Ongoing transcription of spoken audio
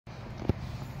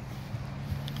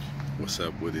What's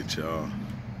up with it, y'all?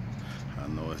 I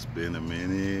know it's been a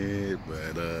minute,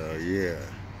 but yeah,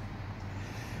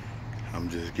 I'm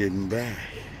just getting back.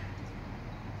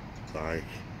 Like,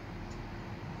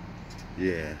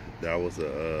 yeah, that was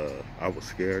I was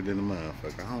scared in the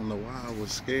motherfucker. I don't know why I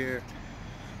was scared.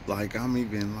 Like,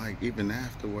 even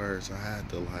afterwards, I had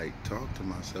to like talk to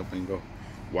myself and go,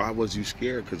 why was you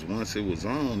scared? Because once it was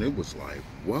on, it was like,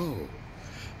 whoa.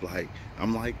 Like,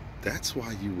 I'm like, that's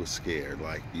why you was scared.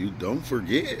 Like, you don't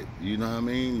forget. You know what I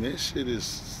mean? This shit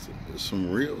is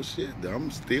some real shit. I'm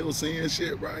still seeing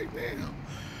shit right now.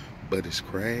 But it's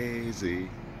crazy.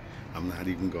 I'm not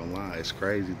even gonna lie. It's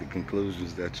crazy the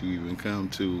conclusions that you even come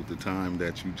to, the time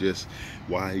that you just,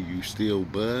 why you still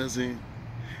buzzing,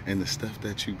 and the stuff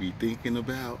that you be thinking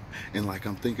about. And like,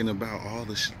 I'm thinking about all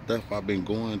the stuff I've been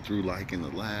going through like in the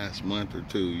last month or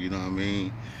two, you know what I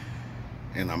mean?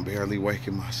 And I'm barely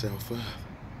waking myself up.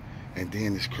 And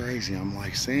then it's crazy. I'm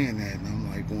like saying that, and I'm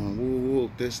like going, whoop,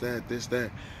 whoop, this,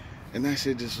 that. And that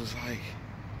shit just was like,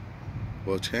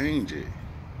 well, change it.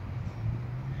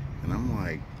 And I'm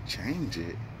like, change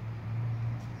it?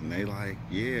 And they like,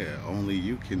 yeah, only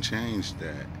you can change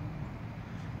that.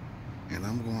 And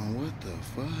I'm going, what the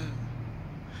fuck?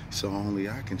 So only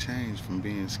I can change from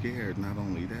being scared. Not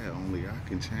only that, only I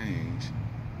can change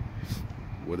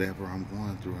whatever I'm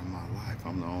going through in my life.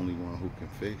 I'm the only one who can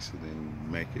fix it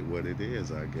and make it what it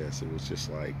is, I guess. It was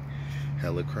just like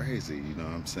hella crazy, you know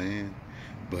what I'm saying?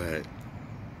 But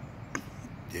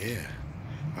yeah,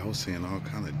 I was seeing all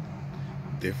kind of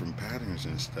different patterns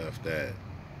and stuff that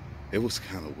it was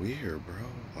kind of weird, bro.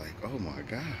 Like, oh my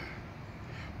God,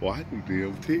 why do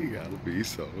DMT gotta be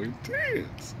so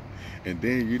intense? And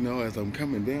then, you know, as I'm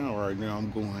coming down right now,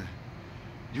 I'm going,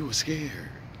 you were scared.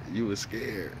 You were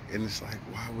scared. And it's like,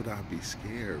 why would I be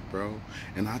scared, bro?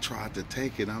 And I tried to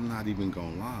take it. I'm not even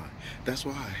gonna lie. That's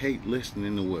why I hate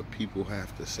listening to what people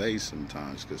have to say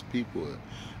sometimes, because people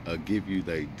give you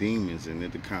their demons and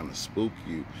it'll kind of spook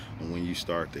you when you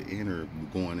start to enter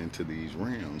going into these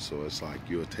realms. So it's like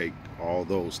you'll take all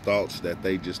those thoughts that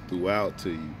they just threw out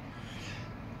to you,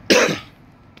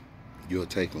 you'll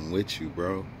take them with you,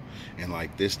 bro. And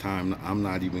like this time, I'm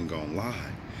not even gonna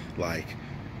lie. Like,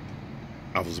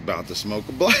 I was about to smoke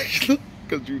a black,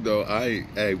 cause you know,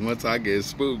 once I get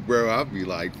spooked, bro, I'll be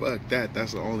like, fuck that.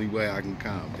 That's the only way I can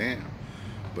calm down.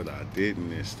 But I didn't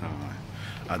this time.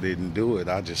 I didn't do it.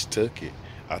 I just took it.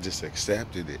 I just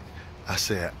accepted it. I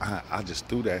said, I just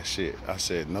threw that shit. I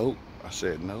said, nope. I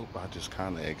just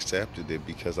kind of accepted it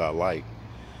because I like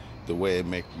the way it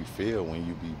make you feel when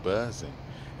you be buzzing.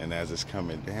 And as it's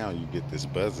coming down, you get this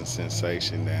buzzing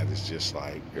sensation that is just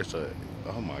like,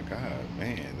 oh my God,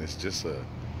 man, it's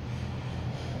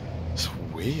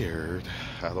weird.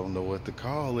 I don't know what to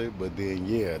call it, but then,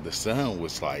 yeah, the sun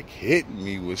was like hitting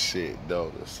me with shit,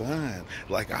 though. The sun,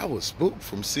 like, I was spooked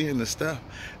from seeing the stuff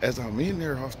as I'm in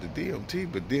there off the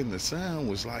DMT, but then the sun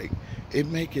was like, it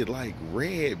make it like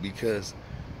red because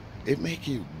it make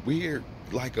it weird,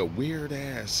 like a weird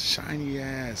ass, shiny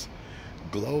ass,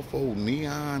 glowful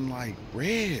neon like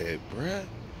red, bruh.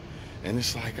 And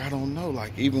it's like, I don't know,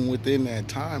 like even within that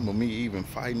time of me even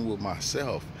fighting with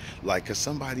myself, like, cause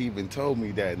somebody even told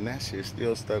me that, and that shit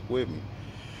still stuck with me.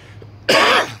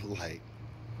 Like,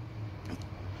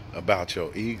 about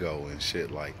your ego and shit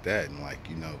like that, and like,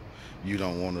 you know, you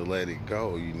don't want to let it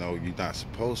go, you know, you're not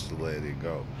supposed to let it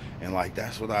go. And like,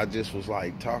 that's what I just was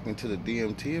like talking to the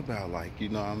DMT about, like, you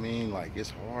know what I mean? Like,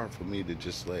 it's hard for me to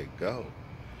just let go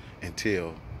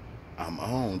until I'm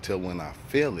on, till when I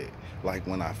feel it. Like,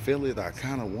 when I feel it, I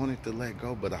kind of wanted to let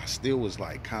go, but I still was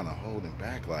like kind of holding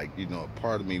back. Like, you know, a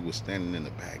part of me was standing in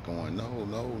the back going, no.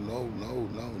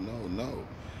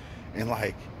 And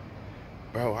like,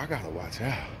 bro, I gotta watch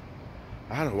out.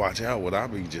 I gotta watch out what I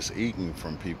be just eating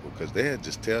from people, because they'll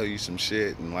just tell you some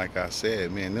shit. And like I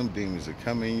said, man, them demons will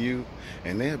come in you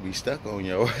and they'll be stuck on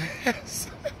your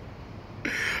ass. I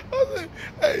was like,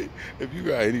 hey, if you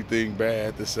got anything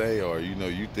bad to say, or you know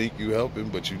you think you helping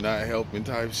but you're not helping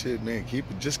type shit, man,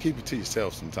 just keep it to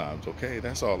yourself sometimes, okay?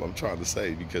 That's all I'm trying to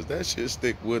say, because that shit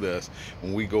stick with us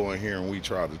when we go in here and we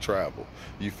try to travel.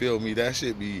 You feel me? That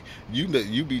shit be, you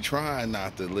be trying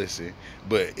not to listen,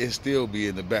 but it still be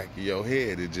in the back of your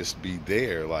head. It just be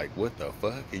there, like, what the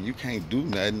fuck? And you can't do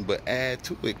nothing but add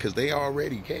to it, because they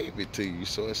already gave it to you.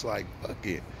 So it's like, fuck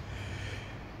it.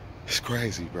 It's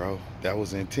crazy, bro. That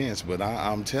was intense. But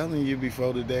I'm telling you,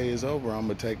 before the day is over, I'm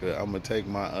gonna take another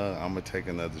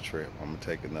trip. I'm gonna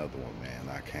take another one, man.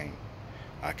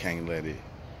 I can't let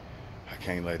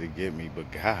it get me.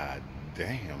 But God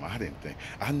damn,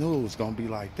 I knew it was gonna be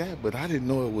like that, but I didn't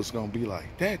know it was gonna be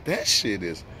like that. That shit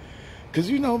is Cause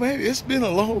you know, man, it's been a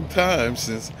long time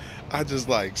since I just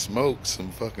like smoked some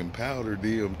fucking powder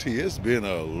DMT. It's been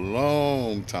a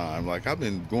long time. Like I've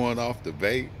been going off the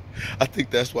vape. I think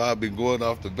that's why I've been going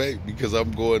off the vape because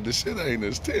I'm going. This shit ain't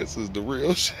as tense as the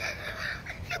real shit.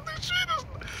 This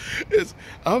shit it's.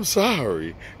 I'm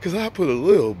sorry, cause I put a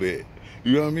little bit.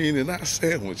 You know what I mean? And I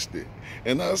sandwiched it.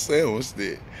 And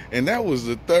that was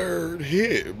the third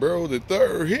hit, bro. The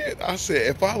third hit. I said,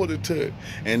 if I would have took,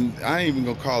 and I ain't even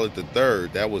gonna call it the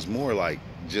third. That was more like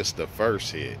just the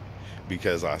first hit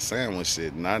because I sandwiched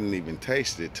it and I didn't even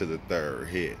taste it to the third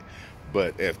hit.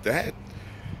 But if that,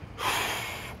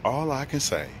 all I can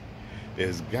say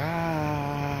is,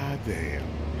 God damn.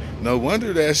 No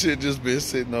wonder that shit just been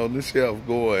sitting on the shelf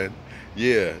going,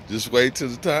 yeah, just wait till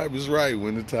the time is right.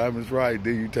 When the time is right,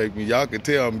 then you take me. Y'all can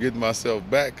tell I'm getting myself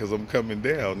back because I'm coming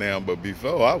down now. But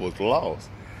before, I was lost.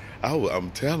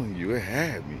 I'm telling you, it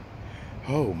had me.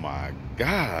 Oh, my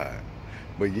God.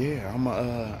 But, yeah,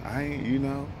 I ain't, you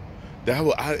know, that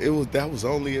was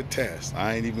only a test.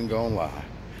 I ain't even going to lie.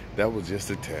 That was just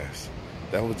a test.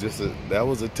 That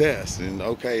was a test. And,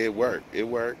 okay, it worked. It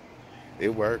worked.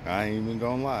 I ain't even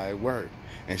going to lie. It worked.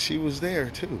 And she was there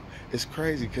too. It's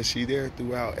crazy because she there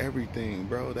throughout everything,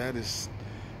 bro. That is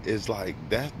like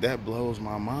that blows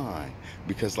my mind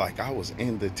because like I was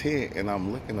in the tent and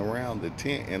I'm looking around the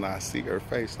tent and I see her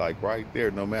face like right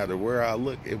there. No matter where I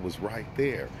look, it was right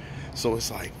there. So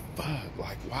it's like, fuck,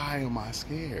 like why am I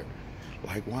scared?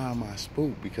 Like why am I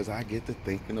spooked? Because I get to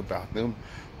thinking about them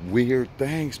weird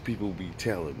things people be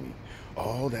telling me.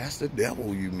 Oh, that's the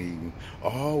devil you meeting.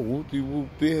 Oh, whoop-de-whoop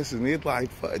this. And it's like,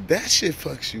 that shit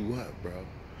fucks you up, bro.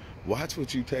 Watch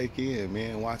what you take in,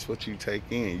 man. Watch what you take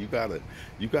in. You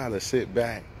gotta sit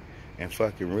back and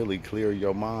fucking really clear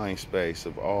your mind space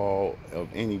of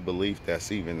any belief that's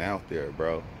even out there,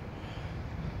 bro.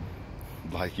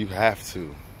 Like, you have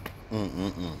to.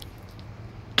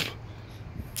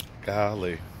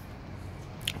 Golly.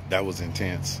 That was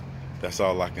intense. That's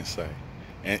all I can say.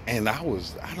 And I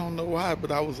don't know why,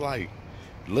 but I was like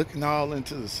looking all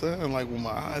into the sun, like with my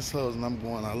eyes closed, and I'm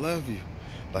going, I love you.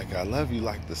 Like, I love you,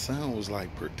 like the sun was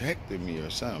like protecting me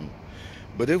or something.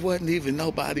 But it wasn't even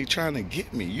nobody trying to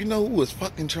get me. You know who was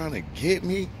fucking trying to get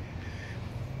me?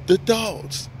 The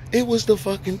thoughts. It was the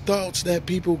fucking thoughts that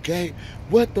people gave.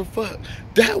 What the fuck?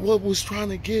 That what was trying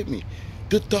to get me.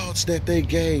 The thoughts that they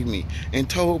gave me and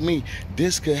told me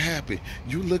this could happen.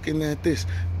 You looking at this.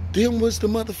 Them was the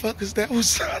motherfuckers that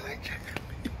was trying to get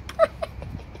me, bro.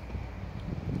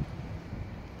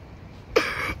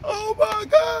 Oh my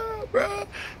God, bro.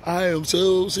 I am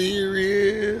so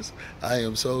serious.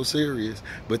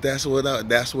 But that's what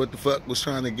the fuck was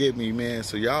trying to get me, man.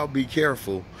 So y'all be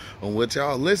careful on what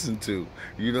y'all listen to.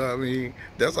 You know what I mean?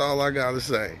 That's all I gotta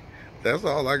say.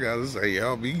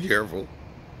 Y'all be careful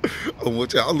on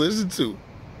what y'all listen to.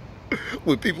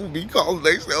 When people be calling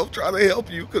themselves trying to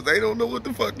help you because they don't know what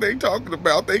the fuck they talking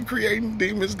about. They creating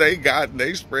demons they got and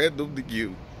they spread them to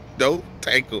you. Don't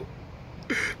take them.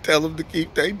 Tell them to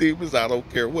keep their demons. I don't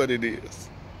care what it is.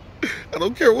 I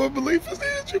don't care what belief it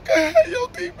is. You can have your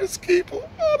demons, keep them.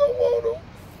 I don't want them.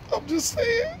 I'm just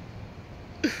saying.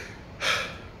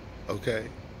 Okay.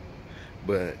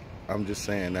 But I'm just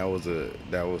saying that was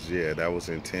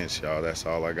intense, y'all. That's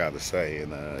all I got to say.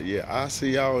 And yeah, I'll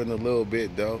see y'all in a little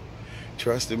bit, though.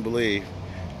 Trust and believe.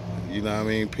 You know what I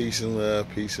mean? Peace and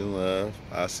love.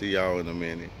 I'll see y'all in a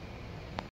minute.